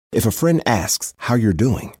If a friend asks how you're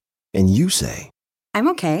doing, and you say, I'm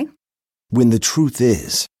okay. When the truth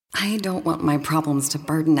is, I don't want my problems to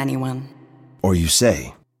burden anyone. Or you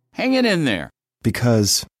say, hang it in there.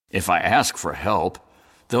 Because if I ask for help,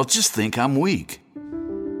 they'll just think I'm weak.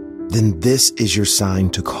 Then this is your sign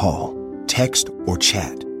to call, text, or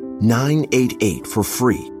chat 988 for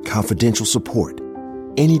free, confidential support.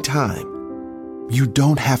 Anytime. You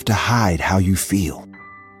don't have to hide how you feel.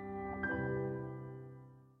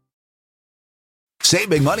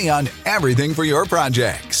 Save big money on everything for your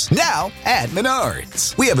projects. Now at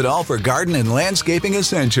Menards. We have it all for garden and landscaping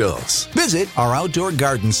essentials. Visit our outdoor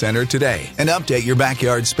garden center today and update your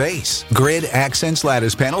backyard space. Grid Accents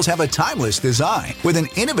lattice panels have a timeless design with an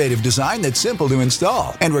innovative design that's simple to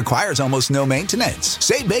install and requires almost no maintenance.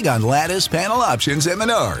 Save big on lattice panel options at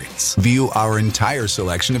Menards. View our entire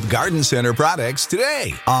selection of garden center products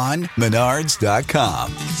today on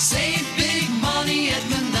Menards.com. Save big money at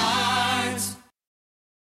Menards.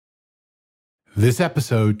 This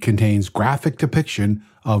episode contains graphic depiction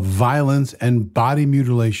of violence and body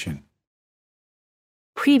mutilation.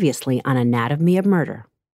 Previously on Anatomy of Murder.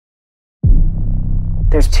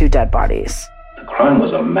 There's 2 dead bodies. The crime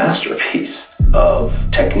was a masterpiece of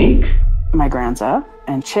technique. My Granza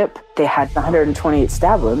and Chip, they had 128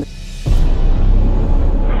 stab wounds.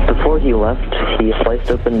 Before he left, he sliced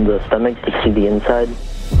open the stomach to see the inside.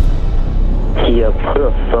 He put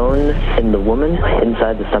a phone in the woman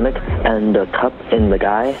inside the stomach and a cup in the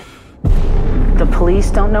guy. The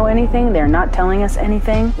police don't know anything. They're not telling us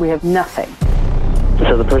anything. We have nothing.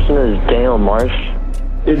 So the person is Daniel Marsh.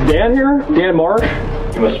 Is Dan here? Dan Marsh?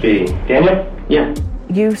 You must be Daniel? Yeah.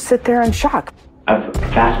 You sit there in shock. I'm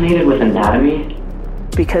fascinated with anatomy.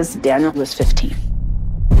 Because Daniel was 15.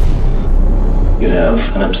 You have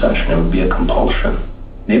an obsession. It would be a compulsion.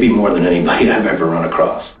 Maybe more than anybody I've ever run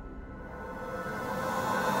across.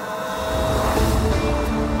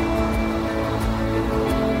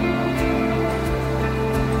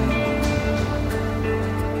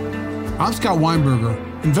 I'm Scott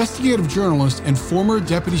Weinberger, investigative journalist and former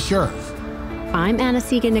deputy sheriff. I'm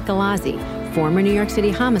Anna-Sigga Nicolazzi, former New York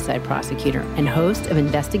City homicide prosecutor and host of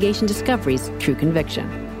Investigation Discovery's True Conviction.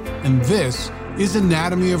 And this is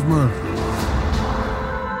Anatomy of Murder.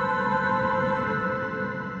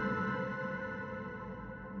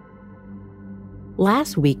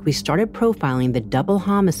 Last week, we started profiling the double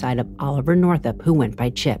homicide of Oliver Northup, who went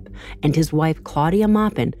by Chip, and his wife, Claudia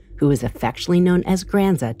Maupin, who is affectionately known as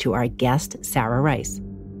Granza to our guest, Sarah Rice.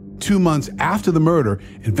 2 months after the murder,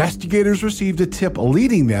 investigators received a tip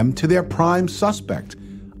leading them to their prime suspect,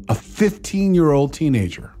 a 15-year-old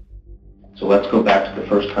teenager. So let's go back to the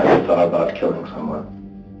first time you thought about killing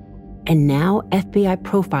someone. And now FBI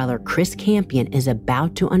profiler Chris Campion is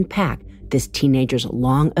about to unpack this teenager's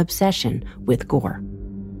long obsession with gore.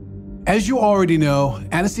 As you already know,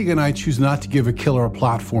 Anna-Sigga and I choose not to give a killer a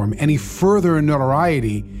platform any further in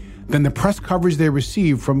notoriety than the press coverage they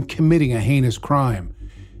receive from committing a heinous crime.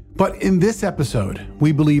 But in this episode,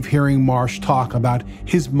 we believe hearing Marsh talk about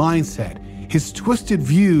his mindset, his twisted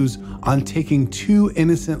views on taking 2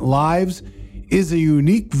 innocent lives, is a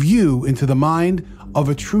unique view into the mind of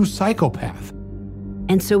a true psychopath.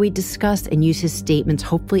 And so we discuss and use his statements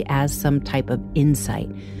hopefully as some type of insight,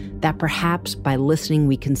 that perhaps by listening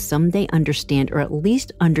we can someday understand, or at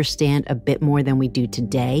least understand a bit more than we do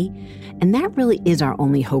today. And that really is our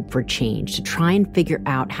only hope for change, to try and figure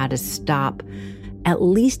out how to stop at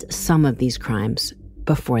least some of these crimes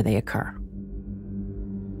before they occur.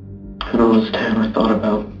 When I was 10, I thought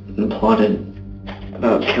about and plotted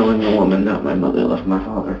about killing the woman that my mother left my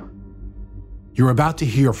father. You're about to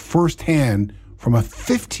hear firsthand from a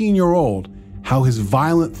 15-year-old how his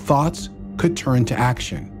violent thoughts could turn to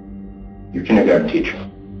action. Your kindergarten teacher?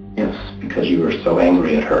 Yes. Because you were so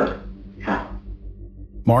angry at her? Yeah.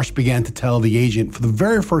 Marsh began to tell the agent for the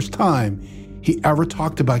very first time he ever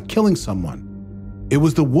talked about killing someone. It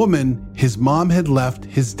was the woman his mom had left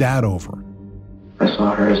his dad over. I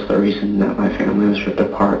saw her as the reason that my family was ripped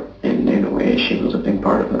apart, and in a way she was a big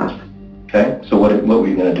part of that. Okay, so what were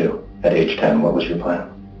you going to do at age 10? What was your plan?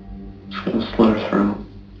 I was going to slit her throat.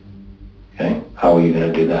 Okay, how were you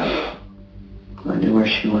going to do that? I knew where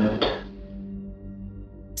she lived.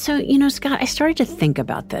 So, Scott, I started to think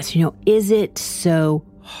about this. Is it so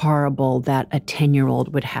horrible that a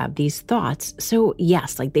 10-year-old would have these thoughts? So,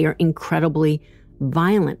 yes, they are incredibly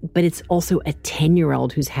violent, but it's also a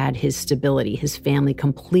 10-year-old who's had his stability, his family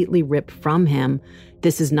completely ripped from him.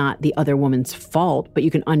 This is not the other woman's fault, but you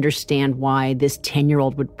can understand why this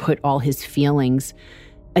 10-year-old would put all his feelings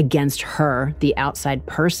against her, the outside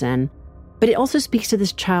person. But it also speaks to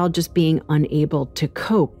this child just being unable to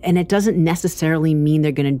cope. And it doesn't necessarily mean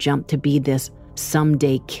they're going to jump to be this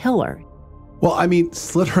someday killer. Well, I mean,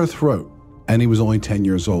 slit her throat, and he was only 10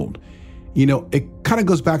 years old. You know, it kind of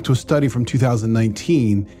goes back to a study from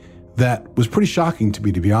 2019 that was pretty shocking to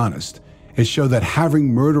me, to be honest. It showed that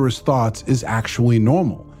having murderous thoughts is actually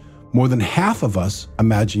normal. More than half of us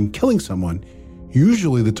imagine killing someone.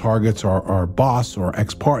 Usually the targets are our boss or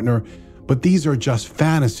ex-partner, but these are just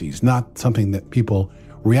fantasies, not something that people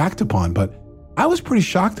react upon. But I was pretty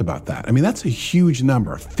shocked about that. I mean, that's a huge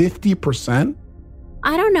number, 50%.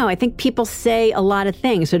 I don't know. I think people say a lot of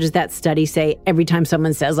things. So does that study say every time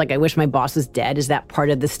someone says, like, I wish my boss was dead, is that part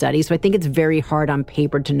of the study? So I think it's very hard on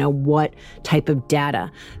paper to know what type of data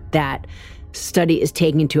that study is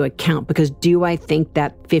taking into account, because do I think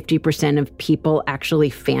that 50% of people actually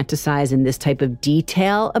fantasize in this type of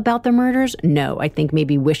detail about the murders? No, I think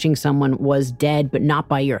maybe wishing someone was dead, but not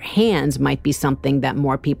by your hands, might be something that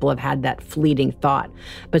more people have had that fleeting thought.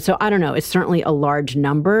 But so I don't know, it's certainly a large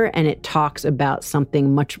number, and it talks about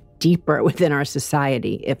something much deeper within our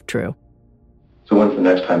society, if true. So when's the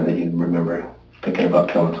next time that you remember thinking about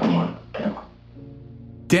killing someone?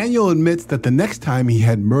 Daniel admits that the next time he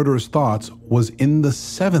had murderous thoughts was in the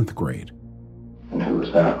 7th grade. And who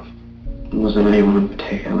was that? It wasn't anyone in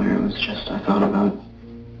particular. It was just, I thought about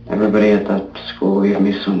everybody at that school gave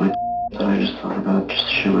me so much that I just thought about just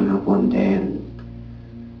showing up one day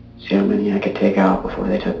and see how many I could take out before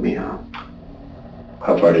they took me out.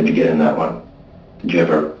 How far did you get in that one? Did you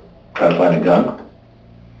ever try to find a gun?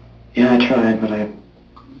 Yeah, I tried, but I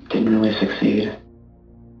didn't really succeed.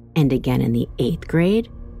 And again in the 8th grade.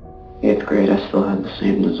 8th grade, I still had the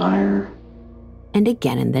same desire. And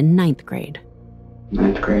again in the 9th grade.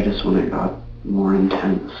 9th grade is when it got more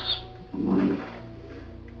intense.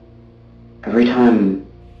 Every time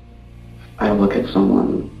I look at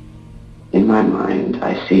someone, in my mind,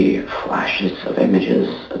 I see flashes of images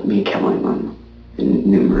of me killing them in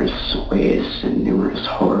numerous ways, in numerous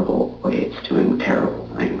horrible ways, doing terrible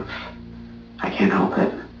things. I can't help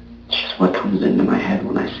it. It's just what comes into my head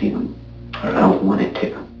when I see them. I don't want it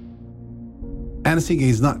to. Anasige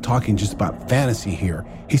is not talking just about fantasy here.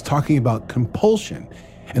 He's talking about compulsion.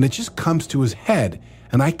 And it just comes to his head.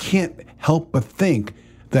 And I can't help but think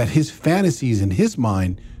that his fantasies in his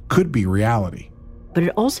mind could be reality. But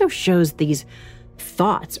it also shows these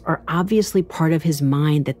thoughts are obviously part of his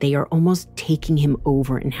mind, that they are almost taking him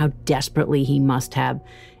over, and how desperately he must have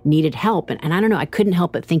needed help. And I don't know, I couldn't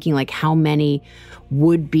help but thinking, like, how many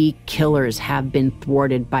would-be killers have been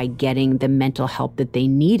thwarted by getting the mental help that they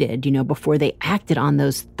needed, you know, before they acted on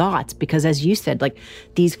those thoughts. Because as you said, like,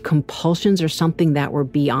 these compulsions are something that were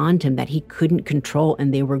beyond him, that he couldn't control,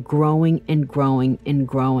 and they were growing and growing and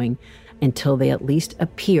growing until they at least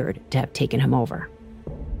appeared to have taken him over.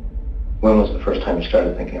 When was the first time you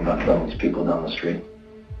started thinking about killing these people down the street?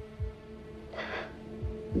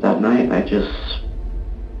 That night, I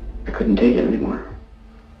couldn't take it anymore.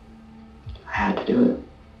 I had to do it.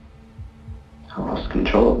 I lost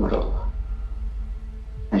control of myself.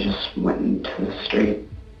 I just went into the street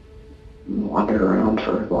and wandered around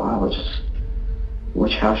for a while, just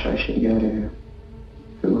which house I should go to,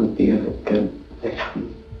 who would be a good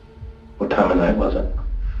victim. What time of night was it?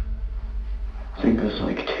 I think it was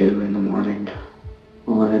like 2 in the morning.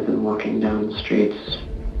 Well, I had been walking down the streets,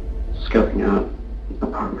 scoping out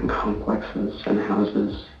apartment complexes and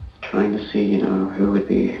houses, trying to see, you know, who would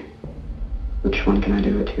be, which one can I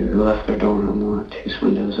do it to, who left their door unlocked, whose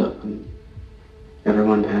windows open.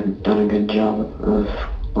 Everyone had done a good job of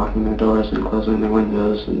locking their doors and closing their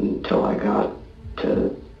windows until I got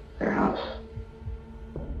to their house.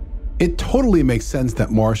 It totally makes sense that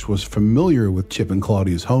Marsh was familiar with Chip and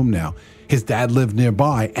Claudia's home now. His dad lived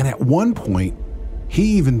nearby, and at one point, he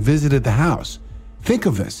even visited the house. Think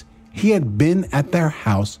of this. He had been at their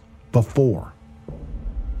house before.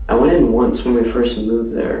 I went in once when we first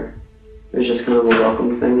moved there. It was just kind of a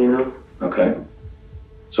welcome thing, you know? Okay.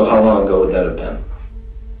 So how long ago would that have been?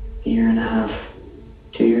 A year and a half,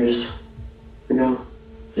 2 years ago.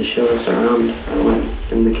 They showed us around. I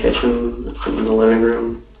went in the kitchen, in the living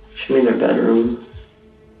room, showed me their bedroom.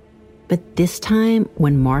 But this time,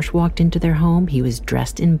 when Marsh walked into their home, he was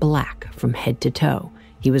dressed in black from head to toe.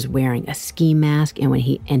 He was wearing a ski mask, and when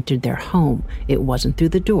he entered their home, it wasn't through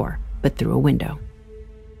the door, but through a window.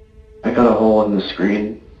 I got a hole in the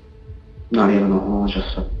screen. Not even a hole,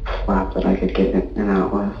 just a flap that I could get in and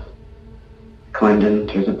out with. Climbed in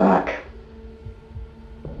through the back.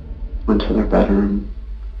 Went to their bedroom.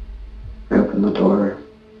 I opened the door.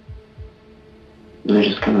 And I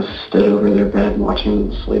just kind of stood over their bed watching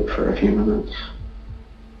them sleep for a few minutes.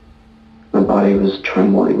 My body was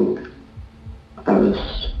trembling I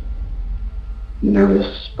was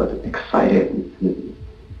nervous but excited and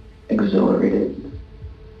exhilarated.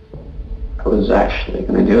 I was actually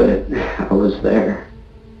going to do it. I was there.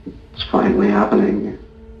 It's finally happening.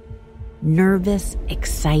 Nervous,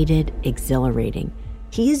 excited, exhilarating.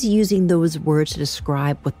 He is using those words to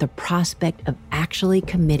describe what the prospect of actually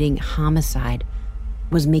committing homicide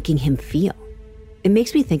was making him feel. It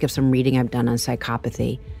makes me think of some reading I've done on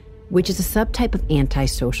psychopathy, which is a subtype of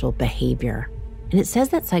antisocial behavior. And it says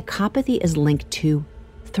that psychopathy is linked to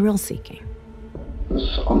thrill-seeking. It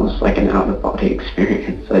was almost like an out-of-body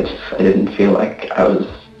experience. I didn't feel like I was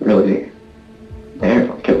really there,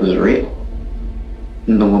 like it was real.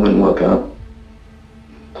 And the woman woke up,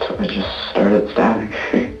 so I just started stabbing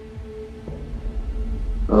her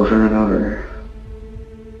over and over.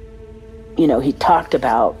 You know, he talked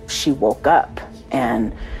about she woke up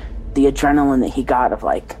and the adrenaline that he got of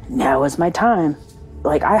like, now is my time.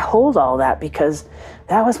 Like, I hold all that because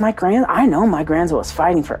that was my I know my Granza was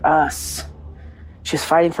fighting for us. She was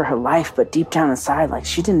fighting for her life, but deep down inside, like,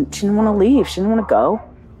 she didn't want to leave. She didn't want to go.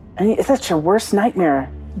 I mean, that's your worst nightmare.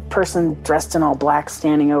 Person dressed in all black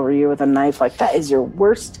standing over you with a knife, like, that is your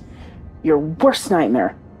worst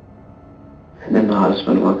nightmare. And then the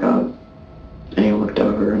husband woke up and he looked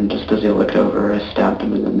over, and just as he looked over, I stabbed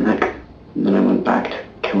him in the neck. And then I went back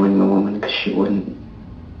to killing the woman because she wouldn't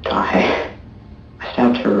die. I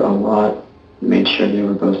stabbed her a lot, made sure they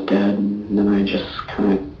were both dead, and then I just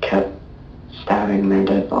kind of kept stabbing their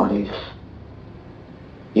dead bodies.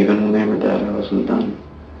 Even when they were dead, I wasn't done.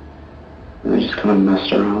 And I just kind of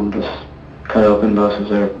messed around, just cut open both of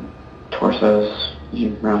their torsos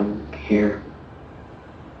around here.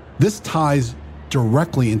 This ties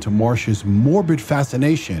directly into Marsh's morbid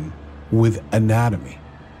fascination with anatomy.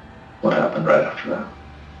 What happened right after that?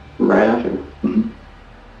 Right after? Mm-hmm.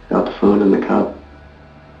 Got the phone in the cup,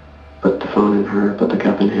 put the phone in her, put the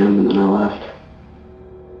cup in him, and then I left.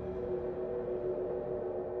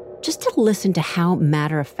 Just to listen to how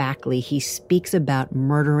matter-of-factly he speaks about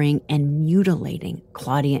murdering and mutilating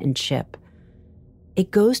Claudia and Chip,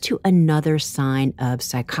 it goes to another sign of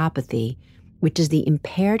psychopathy, which is the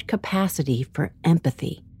impaired capacity for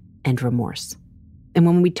empathy and remorse. And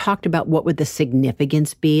when we talked about what would the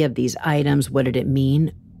significance be of these items, what did it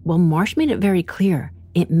mean? Well, Marsh made it very clear.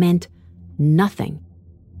 It meant nothing.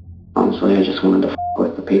 Honestly, I just wanted to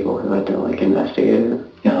with the people who had to, investigate it.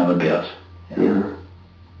 Yeah, that would be us. Yeah.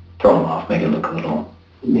 Throw them off, make it look a little...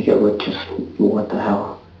 Make it look just, what the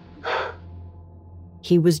hell?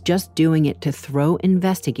 He was just doing it to throw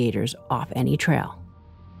investigators off any trail.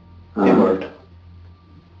 It worked.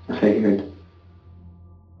 I figured.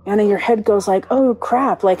 And in your head goes like, oh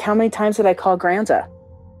crap, like how many times did I call Granza?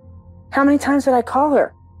 How many times did I call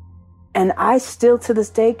her? And I still to this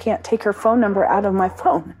day can't take her phone number out of my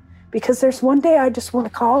phone because there's one day I just want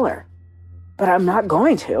to call her. But I'm not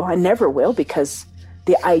going to. I never will because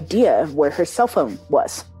the idea of where her cell phone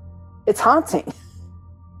was. It's haunting.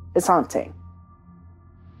 It's haunting.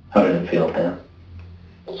 How did it feel, Dan?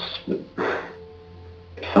 It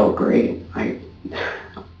felt great.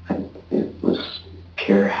 It was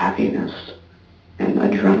pure happiness and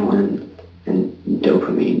adrenaline and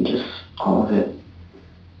dopamine, just all of it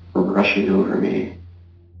rushing over me.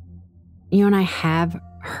 You know, and I have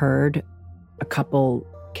heard a couple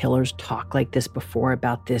killers talk like this before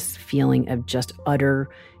about this feeling of just utter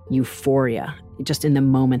euphoria, just in the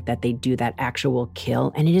moment that they do that actual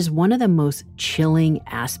kill. And it is one of the most chilling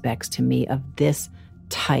aspects to me of this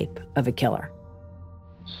type of a killer.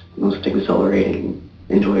 It's the most exhilarating,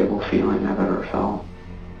 enjoyable feeling I've ever felt.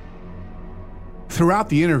 Throughout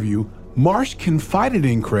the interview, Marsh confided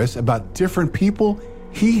in Chris about different people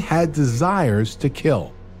he had desires to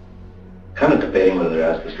kill. Kind of debating whether to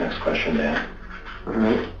ask this next question, Dan. All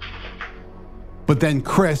right. But then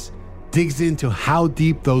Chris digs into how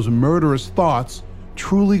deep those murderous thoughts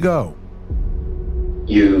truly go.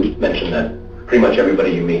 You mentioned that pretty much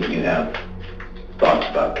everybody you meet, you have thoughts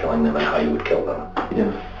about killing them and how you would kill them.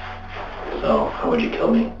 Yeah. So, how would you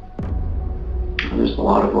kill me? There's a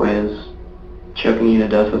lot of ways. Choking you to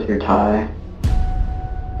death with your tie,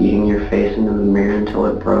 beating your face into the mirror until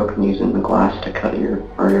it broke and using the glass to cut your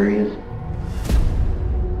arteries,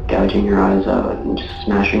 gouging your eyes out and just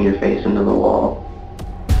smashing your face into the wall.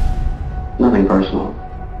 Nothing personal.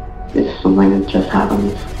 It's something that just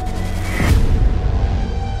happens.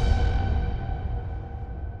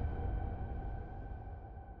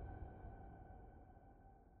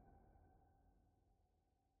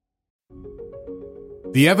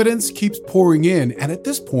 The evidence keeps pouring in, and at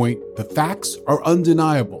this point, the facts are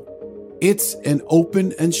undeniable. It's an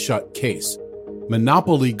open and shut case.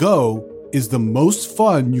 Monopoly Go is the most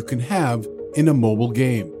fun you can have in a mobile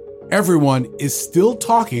game. Everyone is still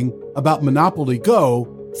talking about Monopoly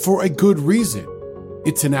Go for a good reason.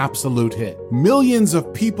 It's an absolute hit. Millions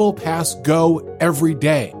of people pass Go every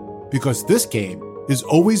day because this game is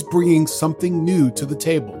always bringing something new to the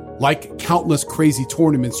table, like countless crazy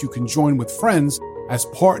tournaments you can join with friends as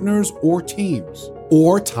partners or teams,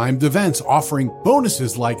 or timed events offering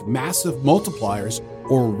bonuses like massive multipliers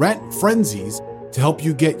or rent frenzies to help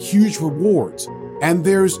you get huge rewards. And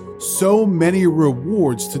there's so many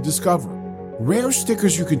rewards to discover. Rare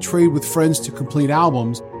stickers you can trade with friends to complete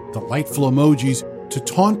albums, delightful emojis to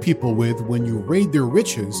taunt people with when you raid their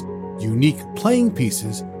riches, unique playing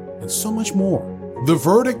pieces, and so much more. The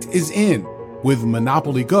verdict is in. With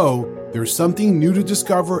Monopoly Go, there's something new to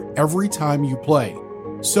discover every time you play.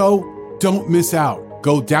 So don't miss out.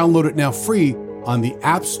 Go download it now free on the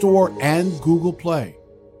App Store and Google Play.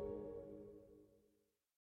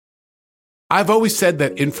 I've always said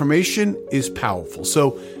that information is powerful,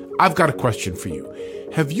 so I've got a question for you.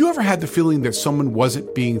 Have you ever had the feeling that someone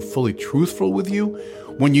wasn't being fully truthful with you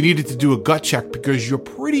when you needed to do a gut check because you're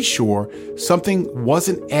pretty sure something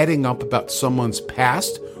wasn't adding up about someone's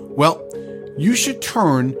past? Well, you should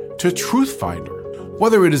turn to TruthFinder.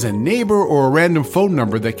 Whether it is a neighbor or a random phone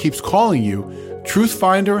number that keeps calling you,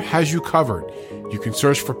 TruthFinder has you covered. You can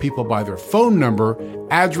search for people by their phone number,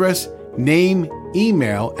 address, name,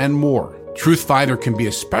 email, and more. TruthFinder can be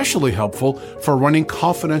especially helpful for running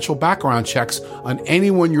confidential background checks on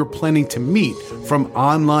anyone you're planning to meet from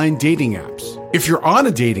online dating apps. If you're on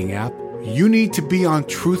a dating app, you need to be on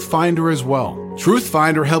TruthFinder as well.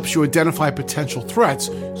 TruthFinder helps you identify potential threats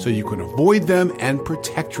so you can avoid them and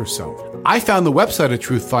protect yourself. I found the website at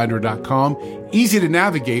truthfinder.com easy to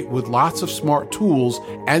navigate with lots of smart tools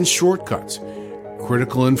and shortcuts.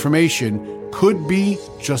 Critical information could be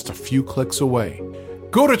just a few clicks away.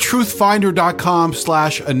 Go to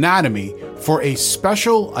truthfinder.com/anatomy for a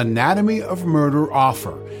special Anatomy of Murder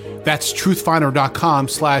offer. That's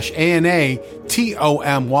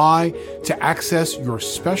truthfinder.com/ANATOMY to access your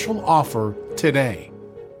special offer today.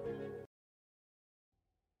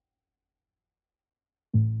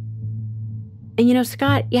 And you know,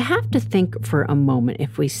 Scott, you have to think for a moment,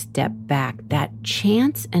 if we step back, that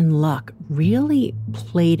chance and luck really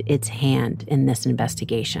played its hand in this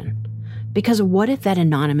investigation. Because what if that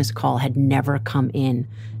anonymous call had never come in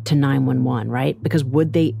to 911, right? Because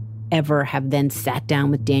would they ever have then sat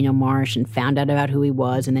down with Daniel Marsh and found out about who he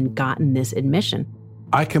was and then gotten this admission?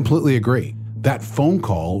 I completely agree. That phone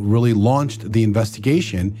call really launched the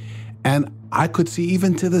investigation, and I could see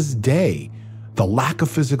even to this day the lack of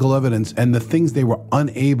physical evidence and the things they were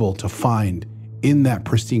unable to find in that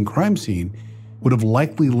pristine crime scene would have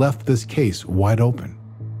likely left this case wide open.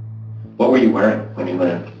 What were you wearing when you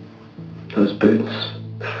went in? Those boots,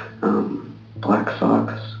 black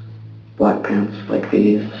socks, black pants like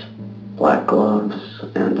these, black gloves,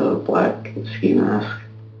 and a black ski mask.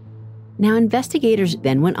 Now, investigators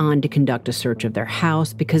then went on to conduct a search of their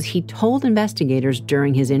house because he told investigators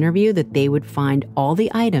during his interview that they would find all the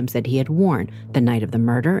items that he had worn the night of the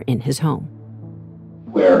murder in his home.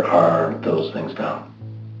 Where are those things now?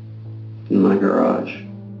 In my garage.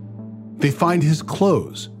 They find his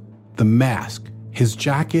clothes, the mask, his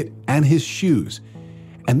jacket, and his shoes.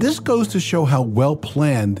 And this goes to show how well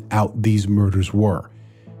planned out these murders were.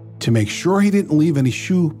 To make sure he didn't leave any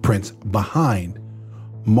shoe prints behind,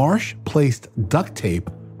 Marsh placed duct tape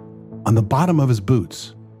on the bottom of his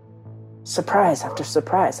boots. Surprise after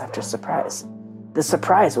surprise after surprise. The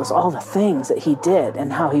surprise was all the things that he did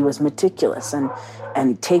and how he was meticulous and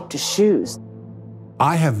taped his shoes.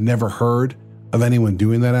 I have never heard of anyone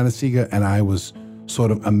doing that, Anna-Sigga, and I was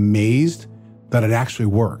sort of amazed that it actually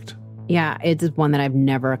worked. Yeah, it's one that I've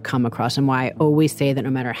never come across, and why I always say that no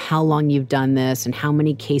matter how long you've done this and how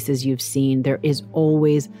many cases you've seen, there is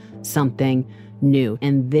always something new.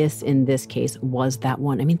 And this, in this case, was that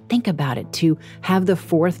one. I mean, think about it. To have the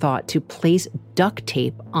forethought to place duct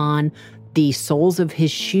tape on the soles of his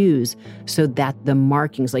shoes so that the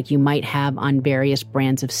markings, like you might have on various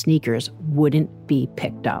brands of sneakers, wouldn't be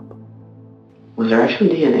picked up. Was there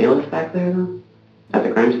actually DNA left back there, though? At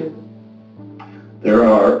the crime scene? There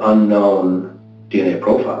are unknown DNA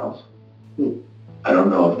profiles. I don't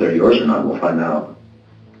know if they're yours or not. We'll find out.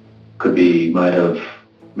 Could be, might have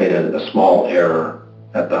made a small error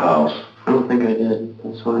at the house. I don't think I did.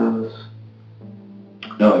 That's why I was...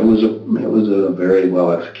 No, it was a very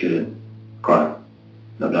well executed crime.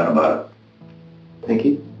 No doubt about it. Thank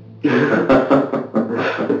you.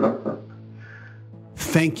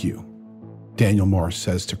 Thank you, Daniel Marsh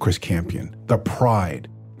says to Chris Campion. The pride.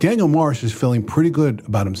 Daniel Marsh is feeling pretty good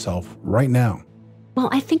about himself right now. Well,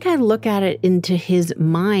 I think I look at it into his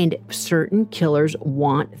mind. Certain killers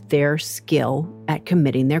want their skill at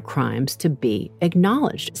committing their crimes to be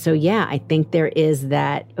acknowledged. So yeah, I think there is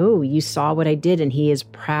that, oh, you saw what I did, and he is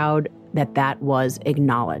proud that that was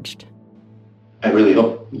acknowledged. I really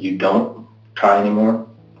hope you don't try anymore.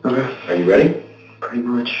 Okay. Are you ready? Pretty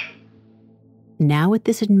much. Now with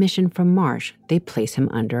this admission from Marsh, they place him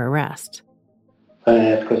under arrest. I'm going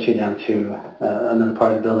to escort you down to another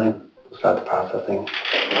part of the building. Start the processing.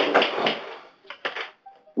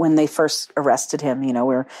 When they first arrested him, we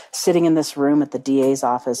were sitting in this room at the DA's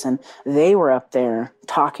office, and they were up there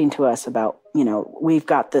talking to us about, we've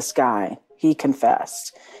got this guy. He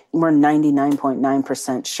confessed. We're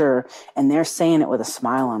 99.9% sure, and they're saying it with a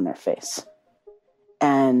smile on their face.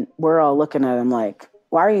 And we're all looking at him like,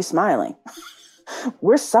 why are you smiling?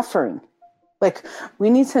 We're suffering. Like, we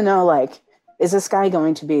need to know, is this guy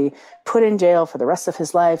going to be put in jail for the rest of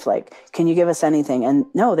his life? Can you give us anything? And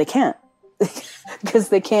no, they can't, because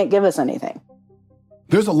they can't give us anything.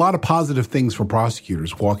 There's a lot of positive things for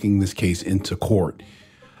prosecutors walking this case into court.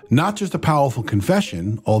 Not just a powerful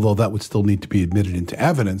confession, although that would still need to be admitted into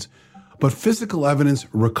evidence, but physical evidence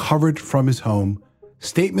recovered from his home,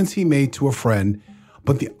 statements he made to a friend.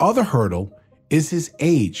 But the other hurdle is his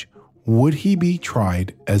age. Would he be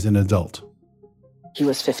tried as an adult? He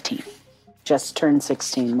was 15, just turned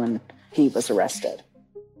 16 when he was arrested.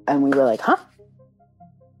 And we were like, huh?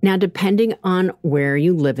 Now, depending on where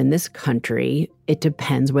you live in this country, it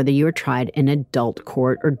depends whether you are tried in adult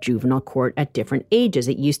court or juvenile court at different ages.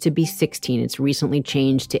 It used to be 16. It's recently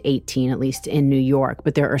changed to 18, at least in New York.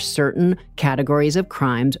 But there are certain categories of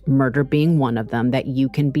crimes, murder being one of them, that you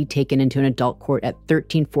can be taken into an adult court at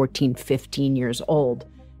 13, 14, 15 years old.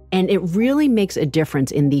 And it really makes a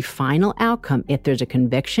difference in the final outcome if there's a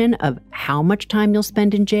conviction of how much time you'll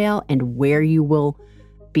spend in jail and where you will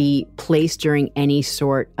be placed during any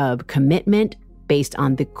sort of commitment based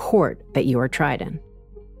on the court that you are tried in.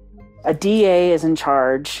 A DA is in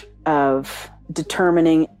charge of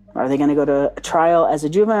determining, are they going to go to a trial as a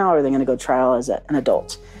juvenile or are they going to go to trial as an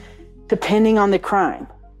adult? Depending on the crime.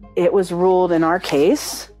 It was ruled in our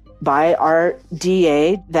case by our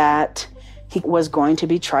DA that he was going to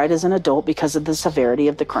be tried as an adult because of the severity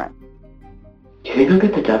of the crime. Do you think I'll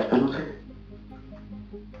get the death penalty?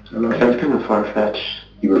 I don't know. That's kind of far-fetched.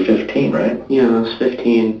 You were 15, right? Yeah, I was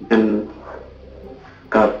 15 and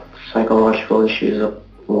got psychological issues up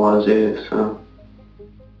wazoo, so.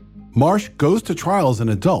 Marsh goes to trial as an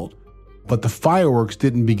adult, but the fireworks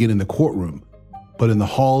didn't begin in the courtroom, but in the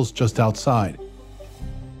halls just outside.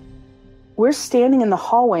 We're standing in the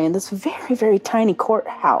hallway in this very, very tiny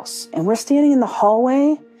courthouse, and we're standing in the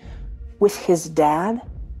hallway with his dad,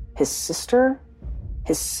 his sister's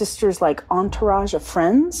entourage of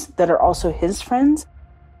friends that are also his friends.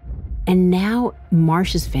 And now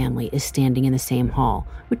Marsh's family is standing in the same hall,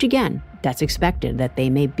 which again, that's expected that they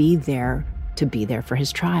may be there to be there for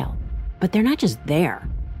his trial. But they're not just there.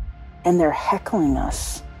 And they're heckling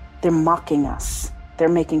us. They're mocking us. They're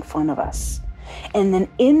making fun of us. And then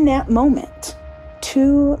in that moment,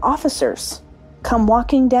 2 officers come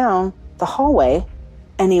walking down the hallway,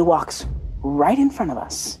 and he walks right in front of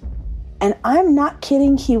us. And I'm not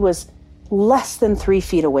kidding, he was less than 3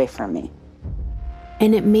 feet away from me.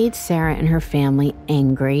 And it made Sarah and her family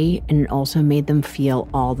angry, and it also made them feel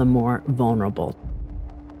all the more vulnerable.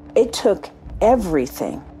 It took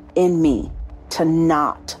everything in me to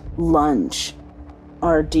not lunge.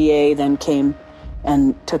 Our DA then came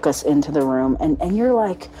and took us into the room, and you're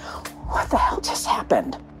like, what the hell just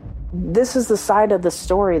happened? This is the side of the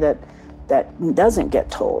story that doesn't get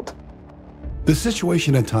told. The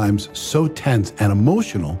situation at times so tense and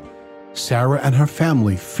emotional, Sarah and her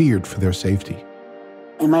family feared for their safety.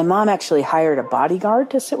 And my mom actually hired a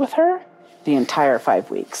bodyguard to sit with her the entire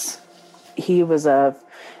 5 weeks. He was a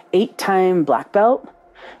 8-time black belt,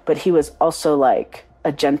 but he was also like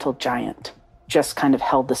a gentle giant, just kind of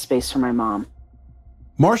held the space for my mom.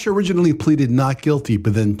 Marsh originally pleaded not guilty,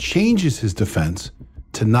 but then changes his defense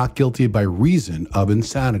to not guilty by reason of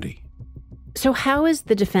insanity. So how is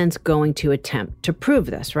the defense going to attempt to prove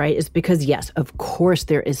this, right? It's because, yes, of course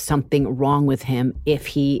there is something wrong with him if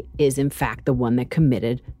he is, in fact, the one that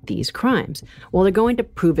committed these crimes. Well, they're going to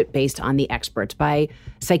prove it based on the experts, by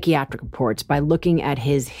psychiatric reports, by looking at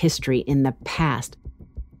his history in the past.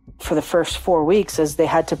 For the first 4 weeks, as they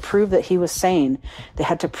had to prove that he was sane, they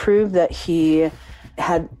had to prove that he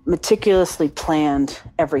had meticulously planned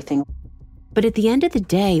everything. But at the end of the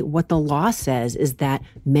day, what the law says is that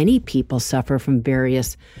many people suffer from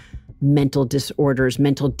various mental disorders,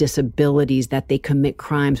 mental disabilities, that they commit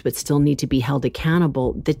crimes but still need to be held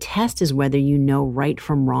accountable. The test is whether you know right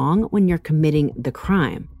from wrong when you're committing the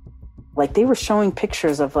crime. Like, they were showing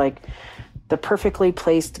pictures of, like, the perfectly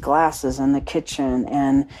placed glasses in the kitchen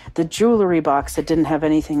and the jewelry box that didn't have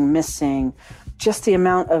anything missing. Just the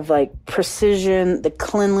amount of, like, precision, the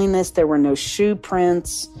cleanliness. There were no shoe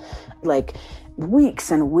prints. Like,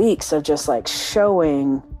 weeks and weeks of just, like,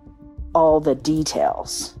 showing all the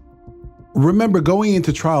details. Remember, going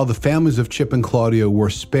into trial, the families of Chip and Claudia were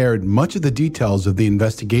spared much of the details of the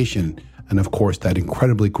investigation and, of course, that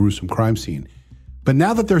incredibly gruesome crime scene. But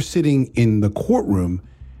now that they're sitting in the courtroom,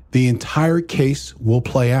 the entire case will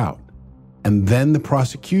play out. And then the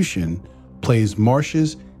prosecution plays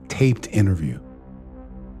Marsh's taped interview.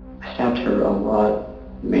 I stabbed her a lot,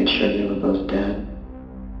 made sure they were both dead.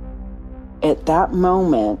 At that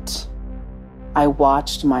moment, I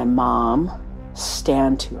watched my mom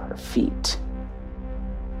stand to her feet.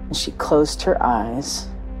 And she closed her eyes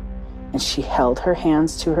and she held her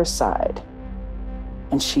hands to her side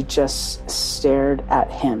and she just stared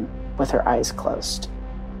at him with her eyes closed.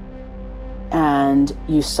 And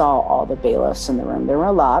you saw all the bailiffs in the room. There were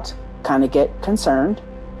a lot, kind of get concerned.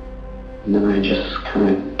 And then I just kind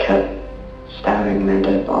of kept stabbing their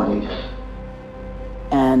dead bodies.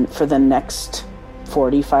 And for the next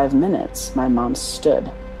 45 minutes, my mom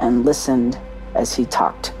stood and listened as he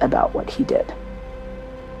talked about what he did.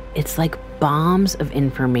 It's like bombs of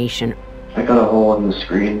information. I got a hole in the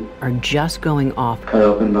screen. Are just going off. Cut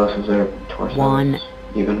open both of their torsos. One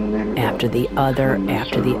even when they after the other,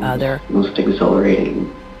 after the other. Most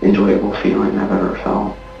exhilarating, enjoyable feeling I've ever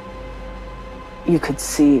felt. You could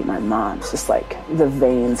see my mom, just like the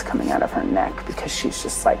veins coming out of her neck because she's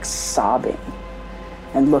just like sobbing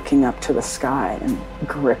and looking up to the sky and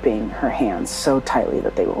gripping her hands so tightly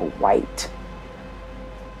that they were white.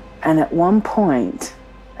 And at one point,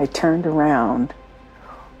 I turned around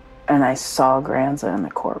and I saw Granza in the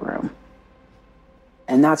courtroom.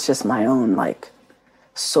 And that's just my own, like,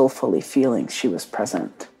 soulfully feeling she was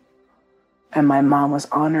present. And my mom was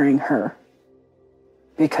honoring her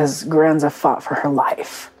because Granza fought for her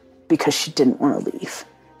life because she didn't want to leave.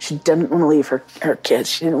 She didn't want to leave her kids.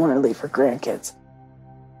 She didn't want to leave her grandkids.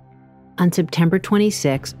 On September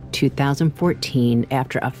 26, 2014,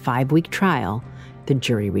 after a 5-week trial, the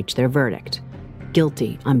jury reached their verdict.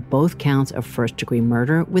 Guilty on both counts of first-degree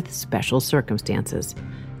murder with special circumstances.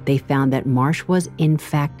 They found that Marsh was, in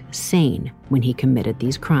fact, sane when he committed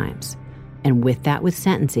these crimes. And with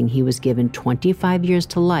sentencing, he was given 25 years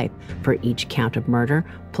to life for each count of murder,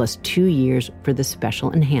 plus 2 years for the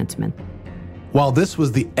special enhancement. While this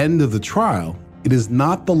was the end of the trial, it is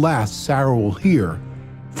not the last Sarah will hear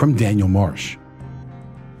from Daniel Marsh.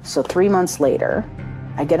 So 3 months later,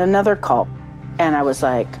 I get another call. And I was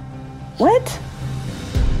like, what?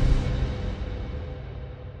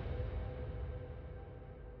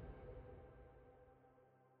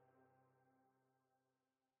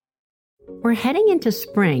 We're heading into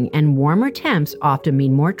spring, and warmer temps often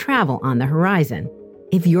mean more travel on the horizon.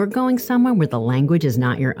 If you're going somewhere where the language is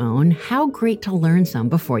not your own, how great to learn some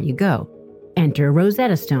before you go. Enter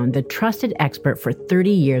Rosetta Stone, the trusted expert for 30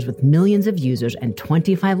 years with millions of users and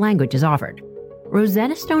 25 languages offered.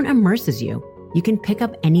 Rosetta Stone immerses you. You can pick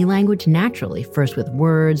up any language naturally, first with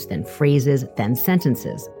words, then phrases, then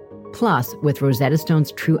sentences. Plus, with Rosetta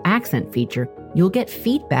Stone's True Accent feature, you'll get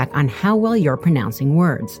feedback on how well you're pronouncing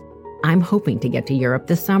words. I'm hoping to get to Europe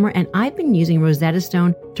this summer, and I've been using Rosetta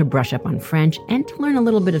Stone to brush up on French and to learn a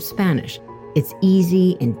little bit of Spanish. It's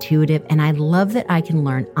easy, intuitive, and I love that I can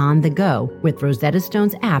learn on the go with Rosetta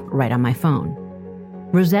Stone's app right on my phone.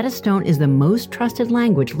 Rosetta Stone is the most trusted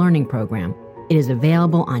language learning program. It is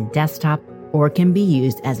available on desktop or can be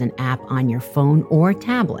used as an app on your phone or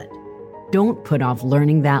tablet. Don't put off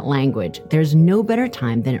learning that language. There's no better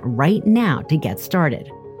time than right now to get started.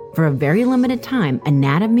 For a very limited time,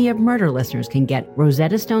 Anatomy of Murder listeners can get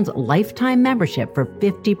Rosetta Stone's lifetime membership for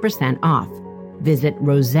 50% off. Visit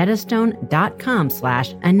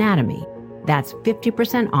rosettastone.com/anatomy. That's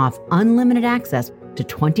 50% off unlimited access to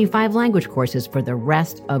 25 language courses for the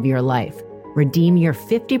rest of your life. Redeem your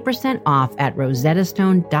 50% off at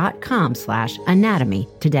rosettastone.com/anatomy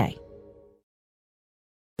today.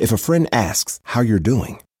 If a friend asks how you're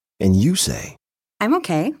doing, and you say, I'm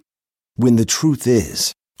okay. when the truth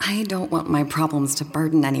is, I don't want my problems to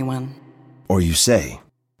burden anyone. or you say,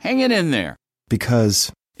 Hang it in there.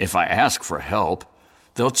 because, If I ask for help,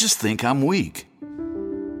 they'll just think I'm weak.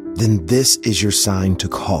 then this is your sign to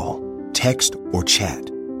call, text, or chat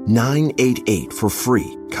 988 for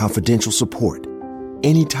free, confidential support.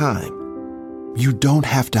 Anytime. You don't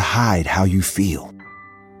have to hide how you feel.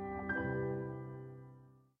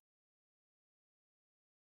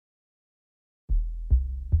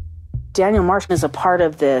 Daniel Marsh is a part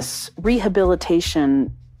of this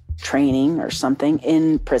rehabilitation training or something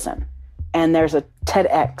in prison. And there's a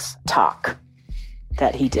TEDx talk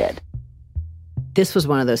that he did. This was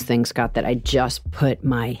one of those things, Scott, that I just put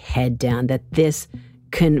my head down, that this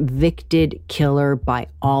convicted killer, by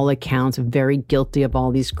all accounts, very guilty of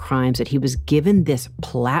all these crimes, that he was given this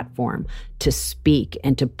platform to speak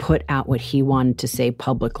and to put out what he wanted to say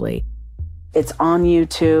publicly. It's on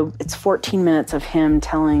YouTube. It's 14 minutes of him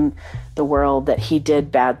telling the world that he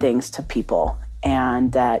did bad things to people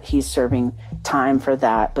and that he's serving time for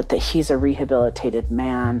that, but that he's a rehabilitated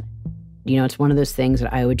man. You know, it's one of those things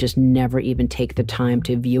that I would just never even take the time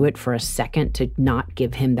to view it for a second, to not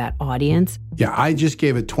give him that audience. Yeah, I just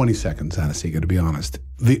gave it 20 seconds, Anna-Sigga, to be honest.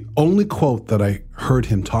 The only quote that I heard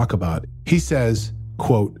him talk about, he says,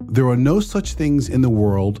 quote, "There are no such things in the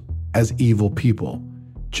world as evil people,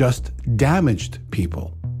 just damaged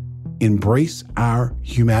people. Embrace our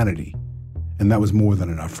humanity." And that was more than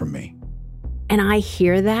enough for me. And I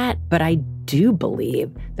hear that, but I do believe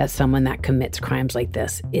that someone that commits crimes like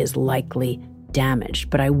this is likely damaged.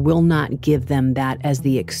 But I will not give them that as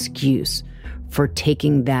the excuse for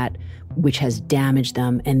taking that which has damaged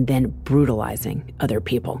them and then brutalizing other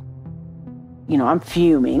people. You know, I'm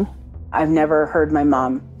fuming. I've never heard my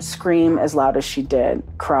mom scream as loud as she did,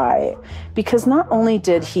 cry, because not only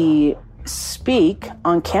did he speak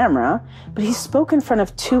on camera, but he spoke in front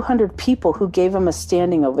of 200 people who gave him a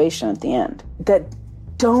standing ovation at the end that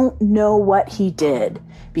don't know what he did,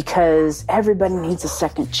 because everybody needs a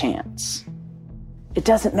second chance. It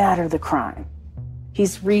doesn't matter the crime.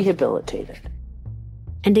 He's rehabilitated.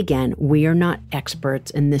 And again, we are not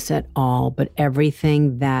experts in this at all, but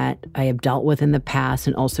everything that I have dealt with in the past,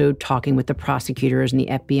 and also talking with the prosecutors and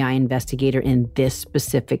the FBI investigator in this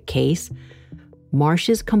specific case,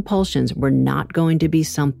 Marsh's compulsions were not going to be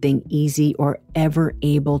something easy or ever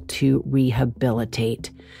able to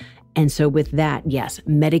rehabilitate. And so with that, yes,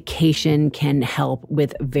 medication can help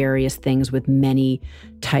with various things, with many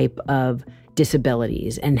type of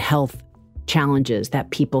disabilities and health challenges that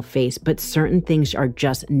people face, but certain things are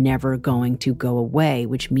just never going to go away,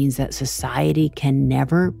 which means that society can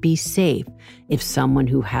never be safe if someone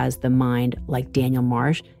who has the mind like Daniel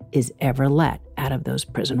Marsh is ever let out of those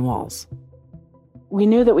prison walls. We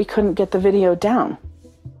knew that we couldn't get the video down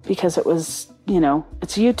because it was,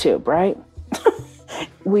 it's YouTube, right?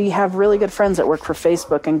 We have really good friends that work for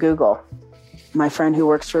Facebook and Google. My friend who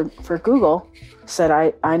works for Google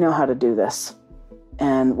said, I know how to do this.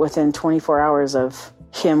 And within 24 hours of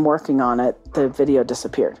him working on it, the video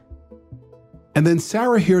disappeared. And then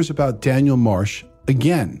Sarah hears about Daniel Marsh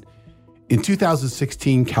again. In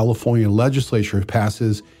 2016, California legislature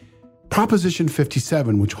passes Proposition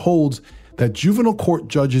 57, which holds that juvenile court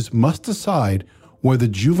judges must decide whether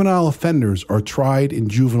juvenile offenders are tried in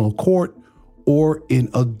juvenile court or in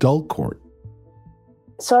adult court.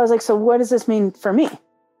 So I was like, so what does this mean for me?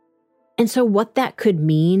 And so what that could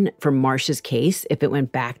mean for Marsh's case, if it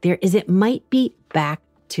went back there, is it might be back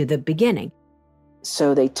to the beginning.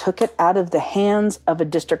 So they took it out of the hands of a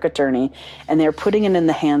district attorney and they're putting it in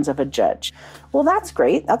the hands of a judge. Well, that's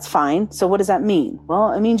great. That's fine. So what does that mean?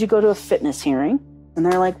 Well, it means you go to a fitness hearing and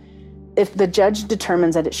they're like, if the judge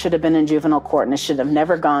determines that it should have been in juvenile court and it should have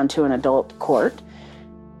never gone to an adult court,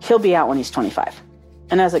 he'll be out when he's 25.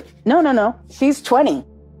 And I was like, no, he's 20.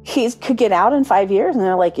 He could get out in 5 years. And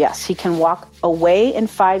they're like, yes, he can walk away in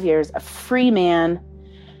 5 years, a free man,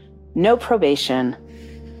 no probation,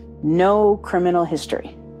 no criminal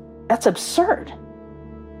history. That's absurd.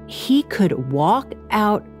 He could walk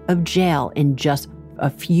out of jail in just a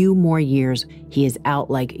few more years. He is out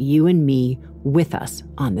like you and me with us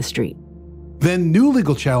on the street. Then new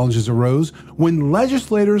legal challenges arose when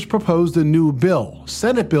legislators proposed a new bill,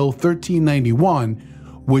 Senate Bill 1391,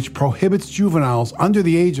 which prohibits juveniles under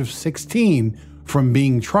the age of 16 from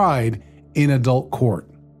being tried in adult court.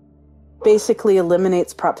 Basically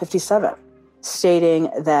eliminates Prop 57,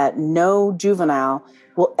 stating that no juvenile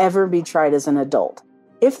will ever be tried as an adult.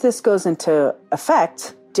 If this goes into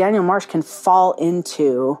effect, Daniel Marsh can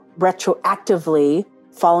retroactively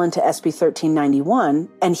fall into SB 1391,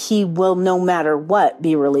 and he will, no matter what,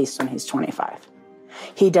 be released when he's 25.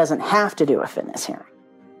 He doesn't have to do a fitness hearing.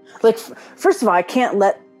 Like, first of all, I can't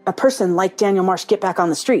let a person like Daniel Marsh get back on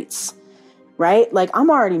the streets, right? Like,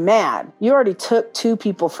 I'm already mad. You already took 2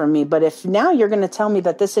 people from me, but if now you're going to tell me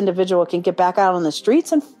that this individual can get back out on the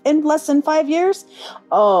streets in less than 5 years,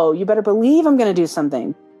 oh, you better believe I'm going to do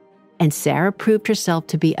something. And Sarah proved herself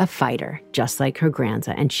to be a fighter, just like her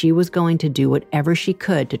Granza, and she was going to do whatever she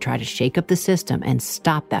could to try to shake up the system and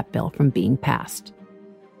stop that bill from being passed.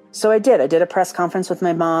 So I did a press conference with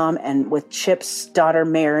my mom and with Chip's daughter,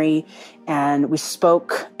 Mary, and we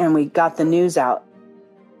spoke and we got the news out.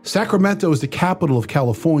 Sacramento is the capital of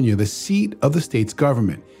California, the seat of the state's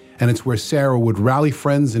government, and it's where Sarah would rally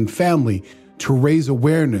friends and family to raise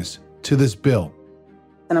awareness to this bill.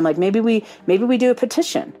 And I'm like, maybe we do a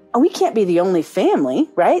petition. Oh, we can't be the only family,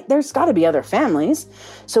 right? There's got to be other families.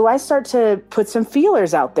 So I start to put some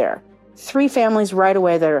feelers out there. 3 families right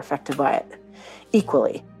away that are affected by it,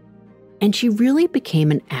 equally. And she really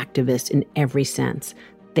became an activist in every sense.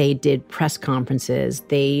 They did press conferences.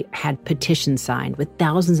 They had petitions signed with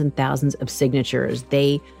thousands and thousands of signatures.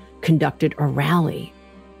 They conducted a rally.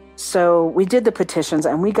 So we did the petitions,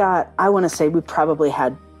 and we probably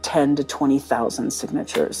had 10 to 20,000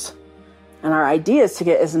 signatures. And our idea is to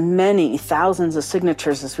get as many thousands of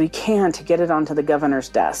signatures as we can to get it onto the governor's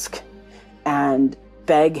desk and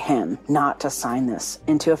beg him not to sign this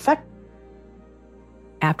into effect.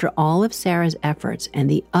 After all of Sarah's efforts and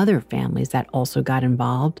the other families that also got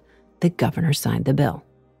involved, the governor signed the bill.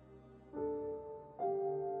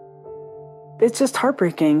 It's just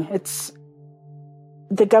heartbreaking.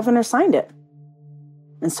 The governor signed it.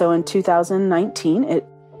 And so in 2019, it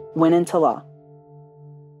went into law.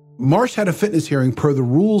 Marsh had a fitness hearing per the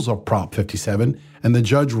rules of Prop 57, and the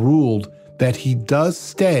judge ruled that he does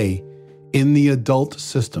stay in the adult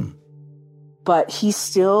system. But he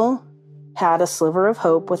still had a sliver of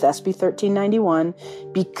hope with SB 1391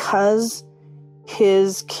 because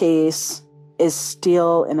his case is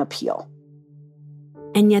still in appeal.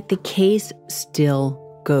 And yet the case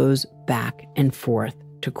still goes back and forth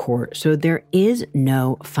to court. So there is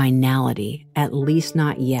no finality, at least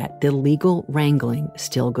not yet. The legal wrangling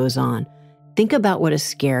still goes on. Think about what a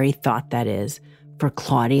scary thought that is for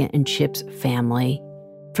Claudia and Chip's family,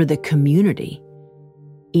 for the community,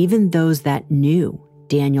 even those that knew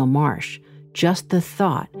Daniel Marsh, just the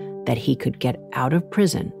thought that he could get out of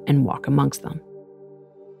prison and walk amongst them.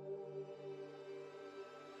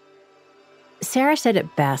 Sarah said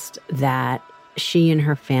it best that she and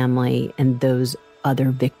her family and those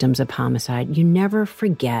other victims of homicide, you never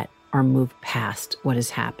forget or move past what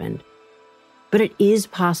has happened. But it is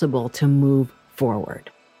possible to move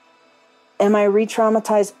forward. Am I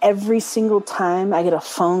re-traumatized every single time I get a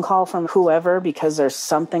phone call from whoever because there's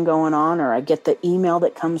something going on, or I get the email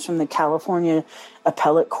that comes from the California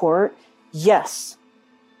appellate court? Yes,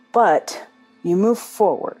 but you move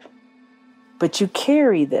forward. But you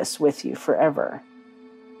carry this with you forever.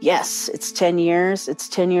 Yes, it's 10 years. It's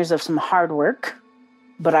 10 years of some hard work.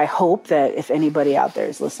 But I hope that if anybody out there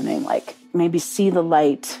is listening, maybe see the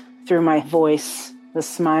light through my voice, the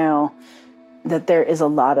smile, that there is a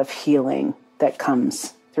lot of healing that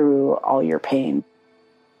comes through all your pain.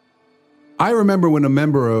 I remember when a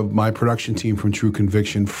member of my production team from True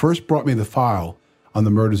Conviction first brought me the file on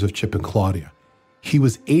the murders of Chip and Claudia. He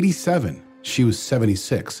was 87, she was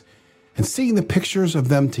 76, and seeing the pictures of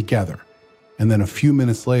them together, and then a few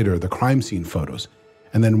minutes later, the crime scene photos,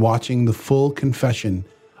 and then watching the full confession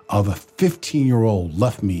of a 15-year-old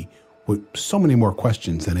left me with so many more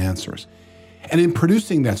questions than answers. And in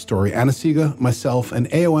producing that story, Anna-Sigga, myself, and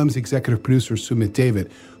AOM's executive producer, Sumit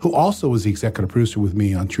David, who also was the executive producer with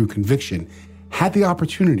me on True Conviction, had the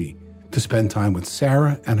opportunity to spend time with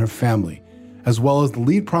Sarah and her family, as well as the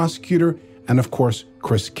lead prosecutor and, of course,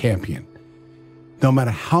 Chris Campion. No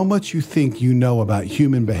matter how much you think you know about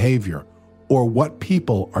human behavior or what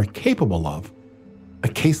people are capable of, a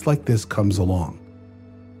case like this comes along.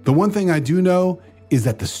 The one thing I do know is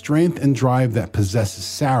that the strength and drive that possesses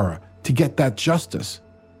Sarah to get that justice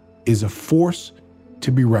is a force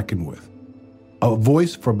to be reckoned with. A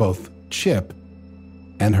voice for both Chip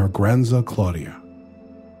and her Granza, Claudia.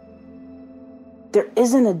 There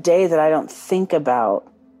isn't a day that I don't think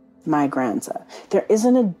about my Granza. There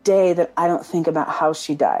isn't a day that I don't think about how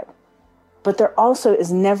she died. But there also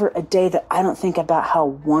is never a day that I don't think about how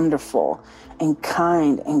wonderful and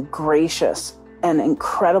kind and gracious and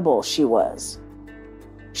incredible she was.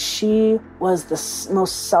 She was the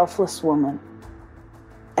most selfless woman.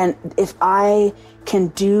 And if I can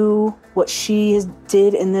do what she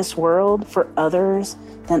did in this world for others,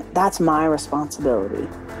 then that's my responsibility.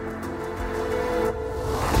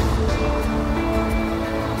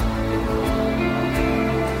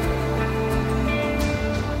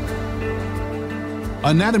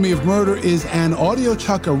 Anatomy of Murder is an Audio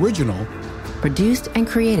Chuck original. Produced and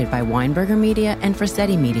created by Weinberger Media and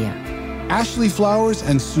Frasetti Media. Ashley Flowers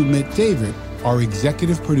and Sumit David are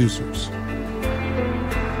executive producers.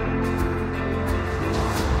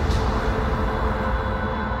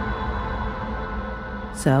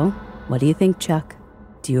 So, what do you think, Chuck?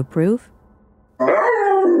 Do you approve?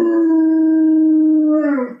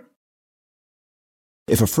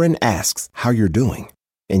 If a friend asks how you're doing,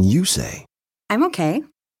 and you say, I'm okay.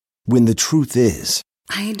 when the truth is,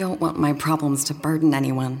 I don't want my problems to burden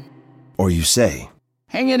anyone. or you say,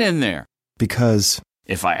 Hang it in there. because,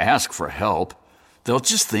 If I ask for help, they'll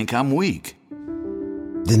just think I'm weak.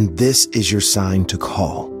 then this is your sign to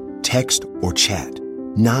call, text, or chat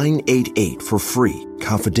 988 for free,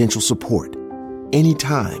 confidential support.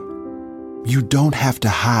 Anytime. You don't have to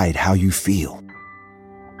hide how you feel.